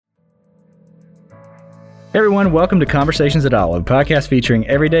Hey everyone, welcome to Conversations at Olive, podcast featuring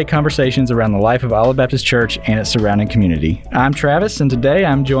everyday conversations around the life of Olive Baptist Church and its surrounding community. I'm Travis, and today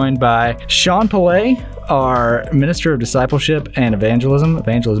I'm joined by Sean Pillay, our Minister of Discipleship and Evangelism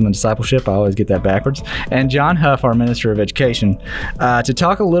and Discipleship, I always get that backwards, and John Huff, our Minister of Education, to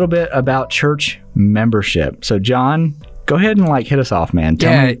talk a little bit about church membership. So John, go ahead and hit us off, man.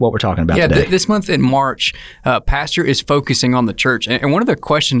 Tell me what we're talking about today. This month in March, Pastor is focusing on the church. And one of the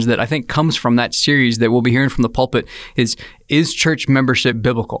questions that I think comes from that series that we'll be hearing from the pulpit is church membership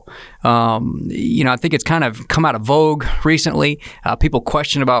biblical? I think it's kind of come out of vogue recently. People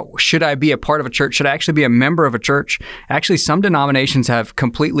question about, should I be a part of a church? Should I actually be a member of a church? Actually, some denominations have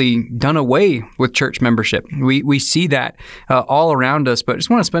completely done away with church membership. We see that all around us, but I just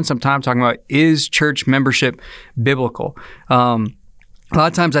want to spend some time talking about, is church membership biblical? A lot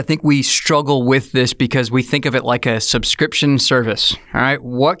of times I think we struggle with this because we think of it like a subscription service. All right,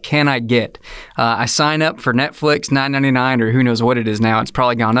 what can I get? I sign up for Netflix, $9.99, or who knows what it is now. It's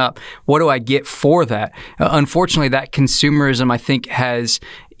probably gone up. What do I get for that? Unfortunately, that consumerism, I think, has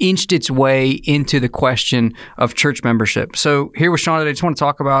inched its way into the question of church membership. So here with Sean today, I just want to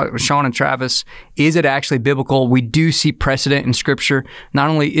talk about, with Sean and Travis, is it actually biblical? We do see precedent in Scripture. Not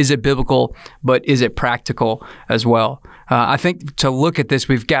only is it biblical, but is it practical as well? I think to look at this,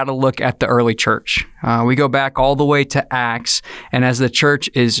 we've got to look at the early church. We go back all the way to Acts, and as the church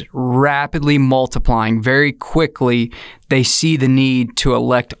is rapidly multiplying, very quickly, they see the need to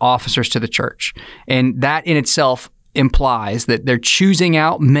elect officers to the church. And that in itself implies that they're choosing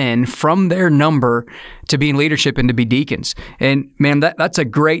out men from their number to be in leadership and to be deacons. And man, that's a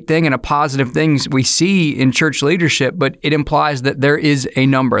great thing and a positive thing we see in church leadership, but it implies that there is a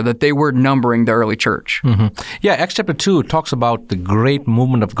number, that they were numbering the early church. Mm-hmm. Yeah, Acts chapter 2 talks about the great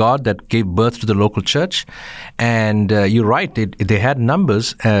movement of God that gave birth to the local church. And you're right, they had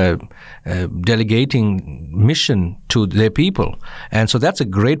numbers delegating mission to their people. And so that's a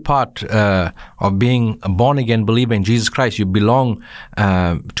great part of being a born-again believer in Jesus Christ. You belong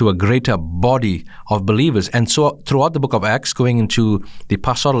to a greater body of believers. And so throughout the book of Acts, going into the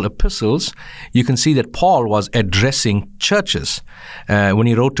pastoral epistles, you can see that Paul was addressing churches. When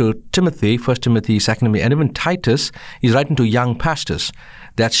he wrote to Timothy, 1 Timothy, 2 Timothy, and even Titus, he's writing to young pastors.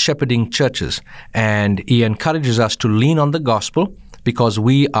 That's shepherding churches. And he encourages us to lean on the gospel because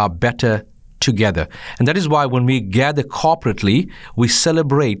we are better together. And that is why when we gather corporately, we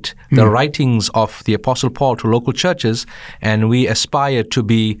celebrate the writings of the Apostle Paul to local churches, and we aspire to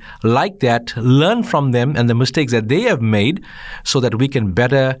be like that, learn from them and the mistakes that they have made so that we can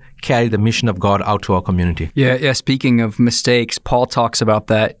better carry the mission of God out to our community. Yeah. Speaking of mistakes, Paul talks about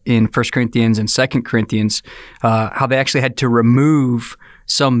that in 1 Corinthians and 2 Corinthians, how they actually had to remove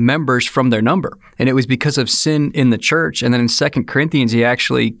some members from their number. And it was because of sin in the church. And then in 2 Corinthians, he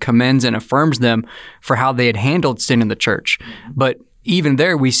actually commends and affirms them for how they had handled sin in the church. But even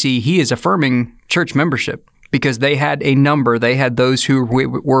there, we see he is affirming church membership because they had a number. They had those who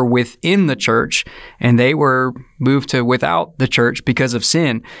were within the church, and they were moved to without the church because of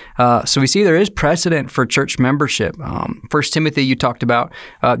sin. So we see there is precedent for church membership. 1 Timothy, you talked about,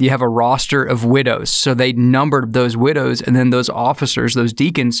 you have a roster of widows. So they numbered those widows, and then those officers, those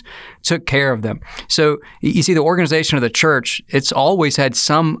deacons, took care of them. So you see the organization of the church, it's always had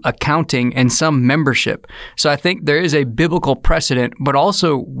some accounting and some membership. So I think there is a biblical precedent, but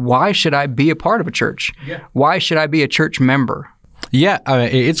also, why should I be a part of a church? Yeah. Why should I be a church member? Yeah,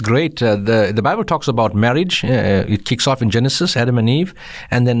 it's great. The Bible talks about marriage. It kicks off in Genesis, Adam and Eve.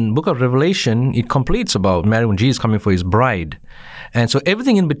 And then book of Revelation, it completes about marriage when Jesus is coming for his bride. And so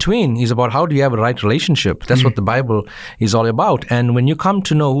everything in between is about how do you have a right relationship. That's what the Bible is all about. And when you come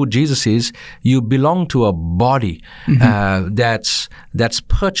to know who Jesus is, you belong to a body that's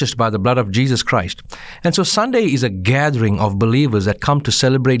purchased by the blood of Jesus Christ. And so Sunday is a gathering of believers that come to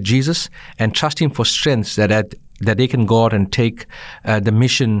celebrate Jesus and trust him for strength that they can go out and take the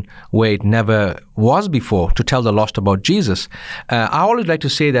mission where it never was before, to tell the lost about Jesus. I always like to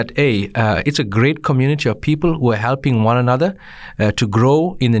say that, it's a great community of people who are helping one another to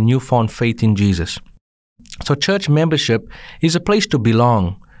grow in the newfound faith in Jesus. So church membership is a place to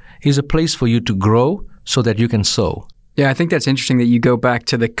belong, is a place for you to grow so that you can sow. Yeah, I think that's interesting that you go back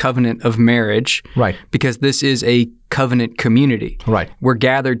to the covenant of marriage. Right. Because this is a covenant community. Right. We're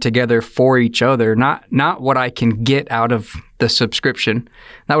gathered together for each other, not what I can get out of the subscription,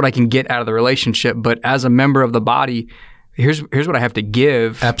 not what I can get out of the relationship, but as a member of the body, here's what I have to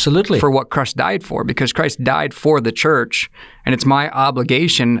give Absolutely. for what Christ died for, because Christ died for the church, and it's my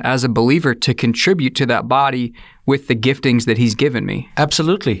obligation as a believer to contribute to that body with the giftings that he's given me.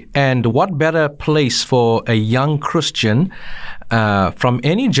 Absolutely. And what better place for a young Christian from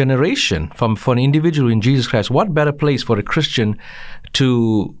any generation, for an individual in Jesus Christ, what better place for a Christian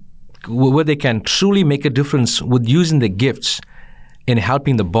where they can truly make a difference with using the gifts in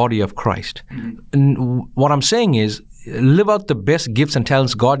helping the body of Christ. And what I'm saying is, live out the best gifts and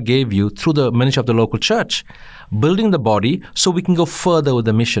talents God gave you through the ministry of the local church, building the body so we can go further with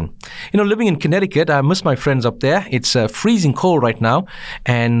the mission. Living in Connecticut, I miss my friends up there. It's freezing cold right now,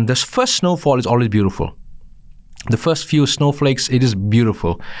 and the first snowfall is always beautiful. The first few snowflakes, it is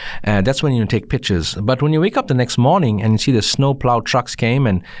beautiful. That's when you take pictures. But when you wake up the next morning and you see the snow plow trucks came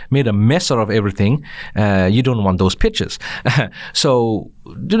and made a mess out of everything, you don't want those pictures. So,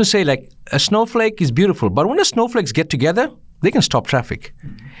 say like a snowflake is beautiful, but when the snowflakes get together, they can stop traffic.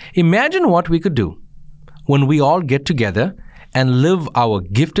 Imagine what we could do when we all get together and live our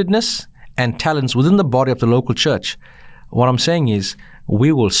giftedness and talents within the body of the local church. What I'm saying is,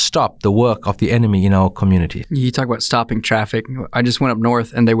 we will stop the work of the enemy in our community. You talk about stopping traffic. I just went up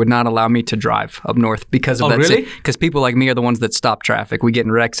north, and they would not allow me to drive up north because of that. Really? Because people like me are the ones that stop traffic. We get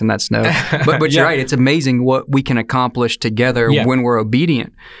in wrecks in that snow. But you're right. It's amazing what we can accomplish together when we're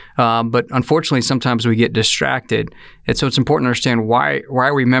obedient. But unfortunately, sometimes we get distracted. And so it's important to understand why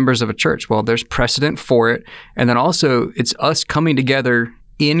are we members of a church? Well, there's precedent for it. And then also, it's us coming together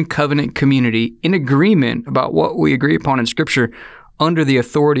in covenant community, in agreement about what we agree upon in Scripture, under the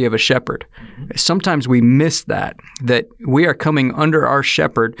authority of a shepherd. Sometimes we miss that we are coming under our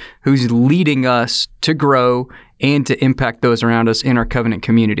shepherd who's leading us to grow and to impact those around us in our covenant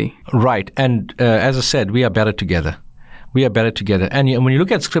community. Right. And as I said, we are better together. We are better together. And when you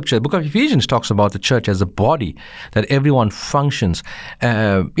look at Scripture, the book of Ephesians talks about the church as a body, that everyone functions.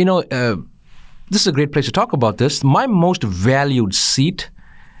 This is a great place to talk about this. My most valued seat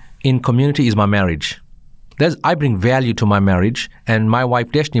in community is my marriage. I bring value to my marriage, and my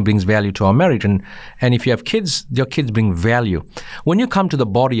wife Destiny brings value to our marriage. And if you have kids, your kids bring value. When you come to the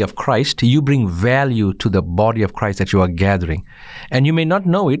body of Christ, you bring value to the body of Christ that you are gathering. And you may not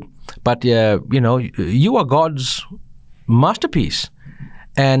know it, but you are God's masterpiece,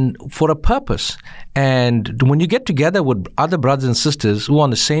 and for a purpose. And when you get together with other brothers and sisters who are on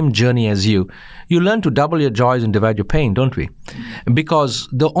the same journey as you learn to double your joys and divide your pain, don't we? Because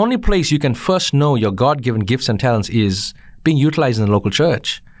the only place you can first know your God-given gifts and talents is being utilized in the local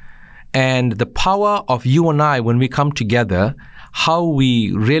church. And the power of you and I, when we come together, how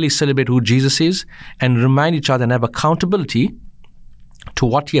we really celebrate who Jesus is and remind each other and have accountability to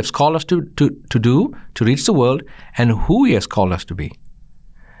what He has called us to do, to reach the world, and who He has called us to be.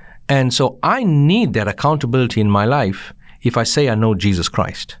 And so I need that accountability in my life if I say I know Jesus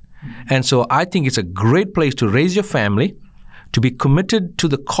Christ. And so I think it's a great place to raise your family, to be committed to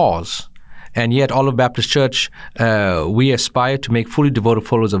the cause. And yet, Olive Baptist Church, we aspire to make fully devoted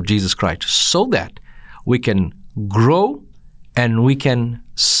followers of Jesus Christ so that we can grow and we can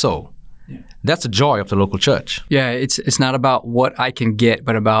sow. Yeah. That's the joy of the local church. Yeah, it's not about what I can get,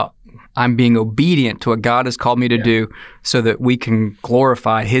 but about I'm being obedient to what God has called me to do so that we can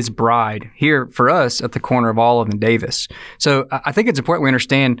glorify His bride here for us at the corner of Olive and Davis. So I think it's important we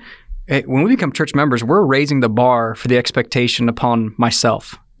understand when we become church members, we're raising the bar for the expectation upon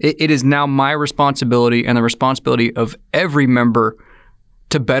myself. It is now my responsibility and the responsibility of every member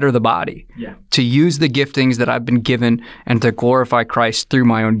to better the body, to use the giftings that I've been given and to glorify Christ through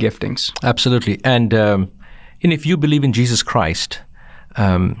my own giftings. Absolutely. And if you believe in Jesus Christ,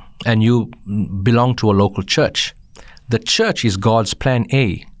 and you belong to a local church, the church is God's plan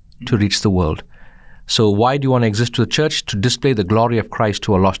A to reach the world. So why do you want to exist to the church? To display the glory of Christ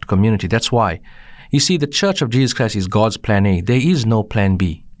to a lost community. That's why. You see, the church of Jesus Christ is God's plan A. There is no plan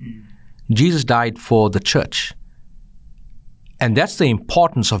B. Jesus died for the church. And that's the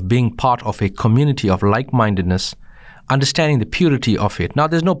importance of being part of a community of like-mindedness, understanding the purity of it. Now,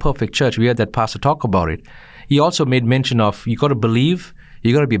 there's no perfect church. We heard that pastor talk about it. He also made mention of you got to believe,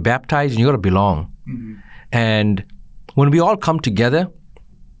 you got to be baptized, and you got to belong. Mm-hmm. And when we all come together,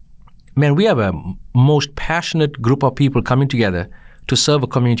 man, we have a most passionate group of people coming together to serve a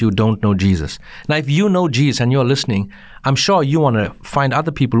community who don't know Jesus. Now, if you know Jesus and you're listening, I'm sure you want to find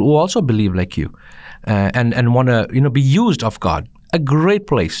other people who also believe like you and want to be used of God. A great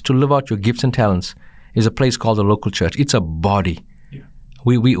place to live out your gifts and talents is a place called the local church. It's a body. Yeah.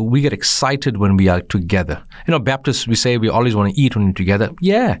 We get excited when we are together. Baptists, we say we always want to eat when we're together.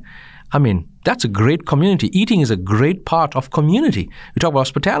 Yeah, I mean, that's a great community. Eating is a great part of community. We talk about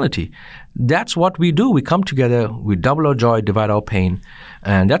hospitality. That's what we do. We come together, we double our joy, divide our pain.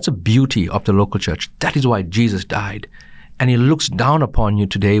 And that's a beauty of the local church. That is why Jesus died. And he looks down upon you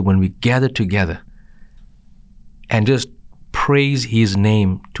today when we gather together and just praise his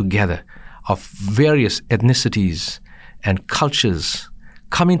name together, of various ethnicities and cultures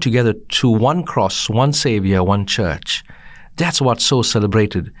coming together to one cross, one Savior, one church. That's what's so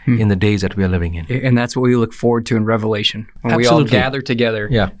celebrated in the days that we are living in. And that's what we look forward to in Revelation, when Absolutely. we all gather together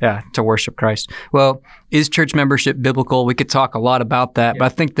to worship Christ. Well, is church membership biblical? We could talk a lot about that, but I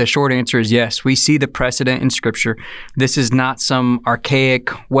think the short answer is yes. We see the precedent in Scripture. This is not some archaic,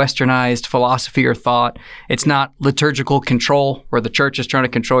 westernized philosophy or thought. It's not liturgical control where the church is trying to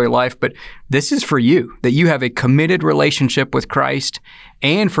control your life, but this is for you, that you have a committed relationship with Christ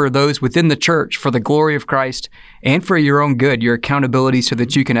and for those within the church, for the glory of Christ, and for your own good, your accountability, so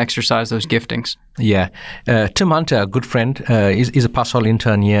that you can exercise those giftings. Yeah. Tim Hunter, a good friend, is a pastoral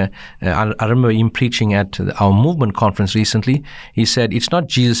intern here. I remember him preaching at our movement conference recently. He said, it's not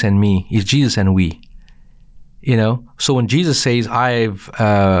Jesus and me, it's Jesus and we. So when Jesus says,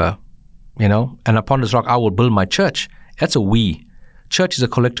 and upon this rock I will build my church, that's a we. Church is a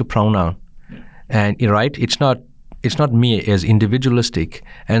collective pronoun. And, right, it's not me as individualistic.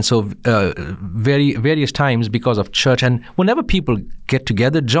 And so various times because of church, and whenever people get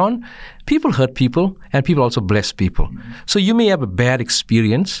together, John, people hurt people and people also bless people. So you may have a bad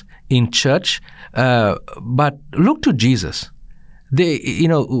experience in church, but look to Jesus.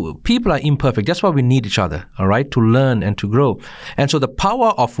 People are imperfect. That's why we need each other, all right, to learn and to grow. And so the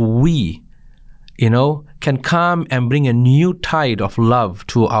power of we, can come and bring a new tide of love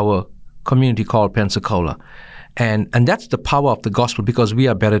to our community called Pensacola. And that's the power of the gospel, because we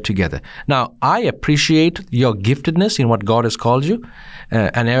are better together. Now, I appreciate your giftedness in what God has called you.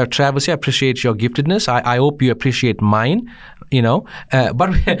 And Travis, I appreciate your giftedness. I hope you appreciate mine, But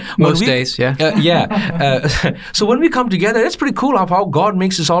most days, yeah. So when we come together, it's pretty cool of how God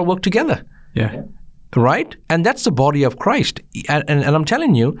makes us all work together. Yeah. Right? And that's the body of Christ. And I'm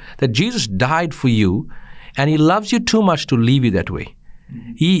telling you that Jesus died for you, and he loves you too much to leave you that way.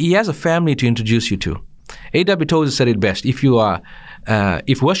 He has a family to introduce you to. A.W. Tozer said it best.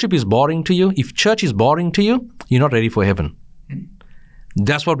 If worship is boring to you, if church is boring to you, you're not ready for heaven.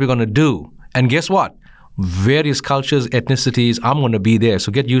 That's what we're going to do. And guess what? Various cultures, ethnicities, I'm going to be there.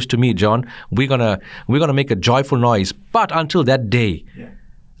 So get used to me, John. We're going to make a joyful noise. But until that day,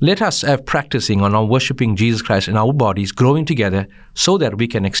 let us have practicing on our worshiping Jesus Christ in our bodies, growing together so that we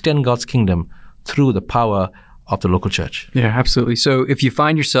can extend God's kingdom through the power of the local church. Yeah, absolutely. So if you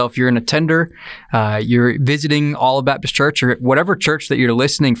find yourself, you're an attender, you're visiting Olive Baptist Church or whatever church that you're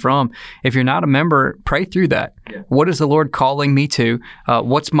listening from, if you're not a member, pray through that. Yeah. What is the Lord calling me to?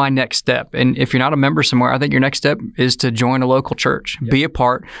 What's my next step? And if you're not a member somewhere, I think your next step is to join a local church, be a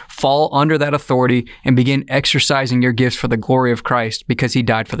part, fall under that authority, and begin exercising your gifts for the glory of Christ, because he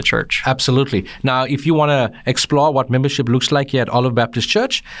died for the church. Absolutely. Now, if you want to explore what membership looks like here at Olive Baptist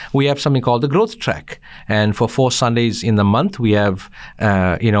Church, we have something called the Growth Track. And for 4 Sundays in the month, we have,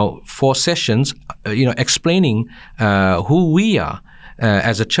 4 sessions, explaining who we are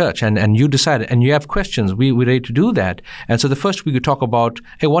as a church. And you decide, and you have questions. We're ready to do that. And so the first week we talk about,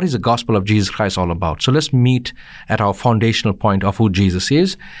 hey, what is the gospel of Jesus Christ all about? So let's meet at our foundational point of who Jesus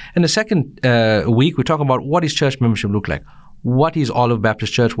is. And the second week we talk about what does church membership look like? What is Olive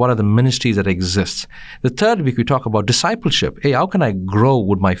Baptist Church? What are the ministries that exist? The third week, we talk about discipleship. Hey, how can I grow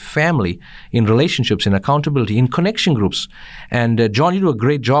with my family in relationships, in accountability, in connection groups? And John, you do a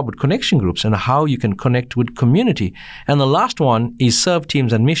great job with connection groups and how you can connect with community. And the last one is serve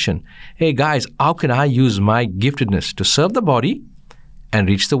teams and mission. Hey, guys, how can I use my giftedness to serve the body and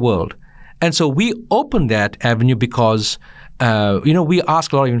reach the world? And so we open that avenue because we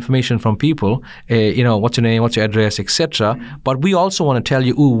ask a lot of information from people, what's your name, what's your address, etc. But we also want to tell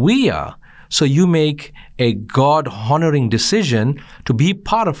you who we are. So you make a God-honoring decision to be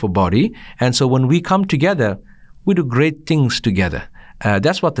part of a body. And so when we come together, we do great things together.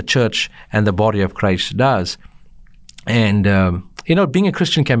 That's what the church and the body of Christ does. And, being a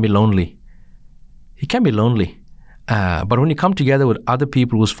Christian can be lonely. It can be lonely. But when you come together with other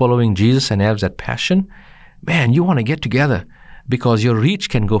people who's following Jesus and have that passion, man, you want to get together because your reach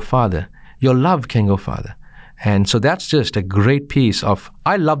can go farther. Your love can go farther. And so that's just a great piece of,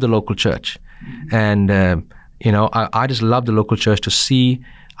 I love the local church. And, I just love the local church to see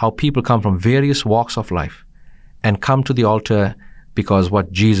how people come from various walks of life and come to the altar because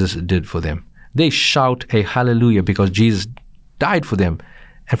what Jesus did for them. They shout a hallelujah because Jesus died for them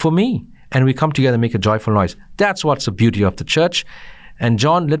and for me. And we come together and make a joyful noise. That's what's the beauty of the church. And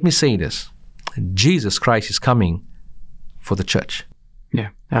John, let me say this. Jesus Christ is coming for the church. Yeah,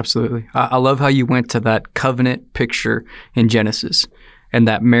 absolutely. I love how you went to that covenant picture in Genesis and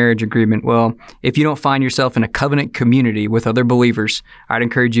that marriage agreement. Well, if you don't find yourself in a covenant community with other believers, I'd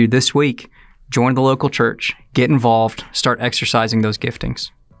encourage you this week, join the local church, get involved, start exercising those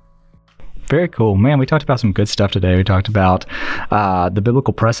giftings. Very cool. Man, we talked about some good stuff today. We talked about the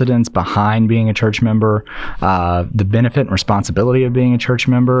biblical precedents behind being a church member, the benefit and responsibility of being a church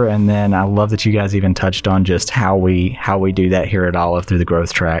member, and then I love that you guys even touched on just how we do that here at Olive through the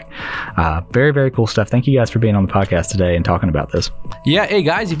growth track. Very, very cool stuff. Thank you guys for being on the podcast today and talking about this. Yeah, hey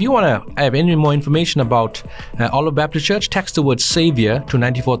guys, if you want to have any more information about Olive Baptist Church, text the word Savior to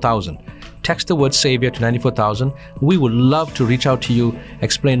 94,000. Text the word Savior to 94,000. We would love to reach out to you,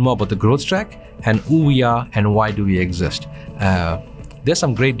 explain more about the growth track and who we are and why do we exist. There's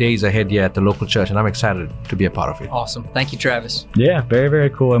some great days ahead here at the local church, and I'm excited to be a part of it. Awesome. Thank you, Travis. Yeah, very,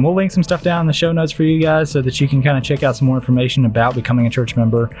 very cool. And we'll link some stuff down in the show notes for you guys so that you can kind of check out some more information about becoming a church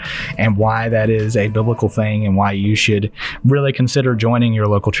member and why that is a biblical thing and why you should really consider joining your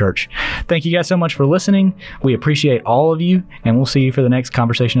local church. Thank you guys so much for listening. We appreciate all of you, and we'll see you for the next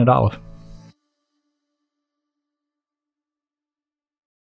Conversation at Olive.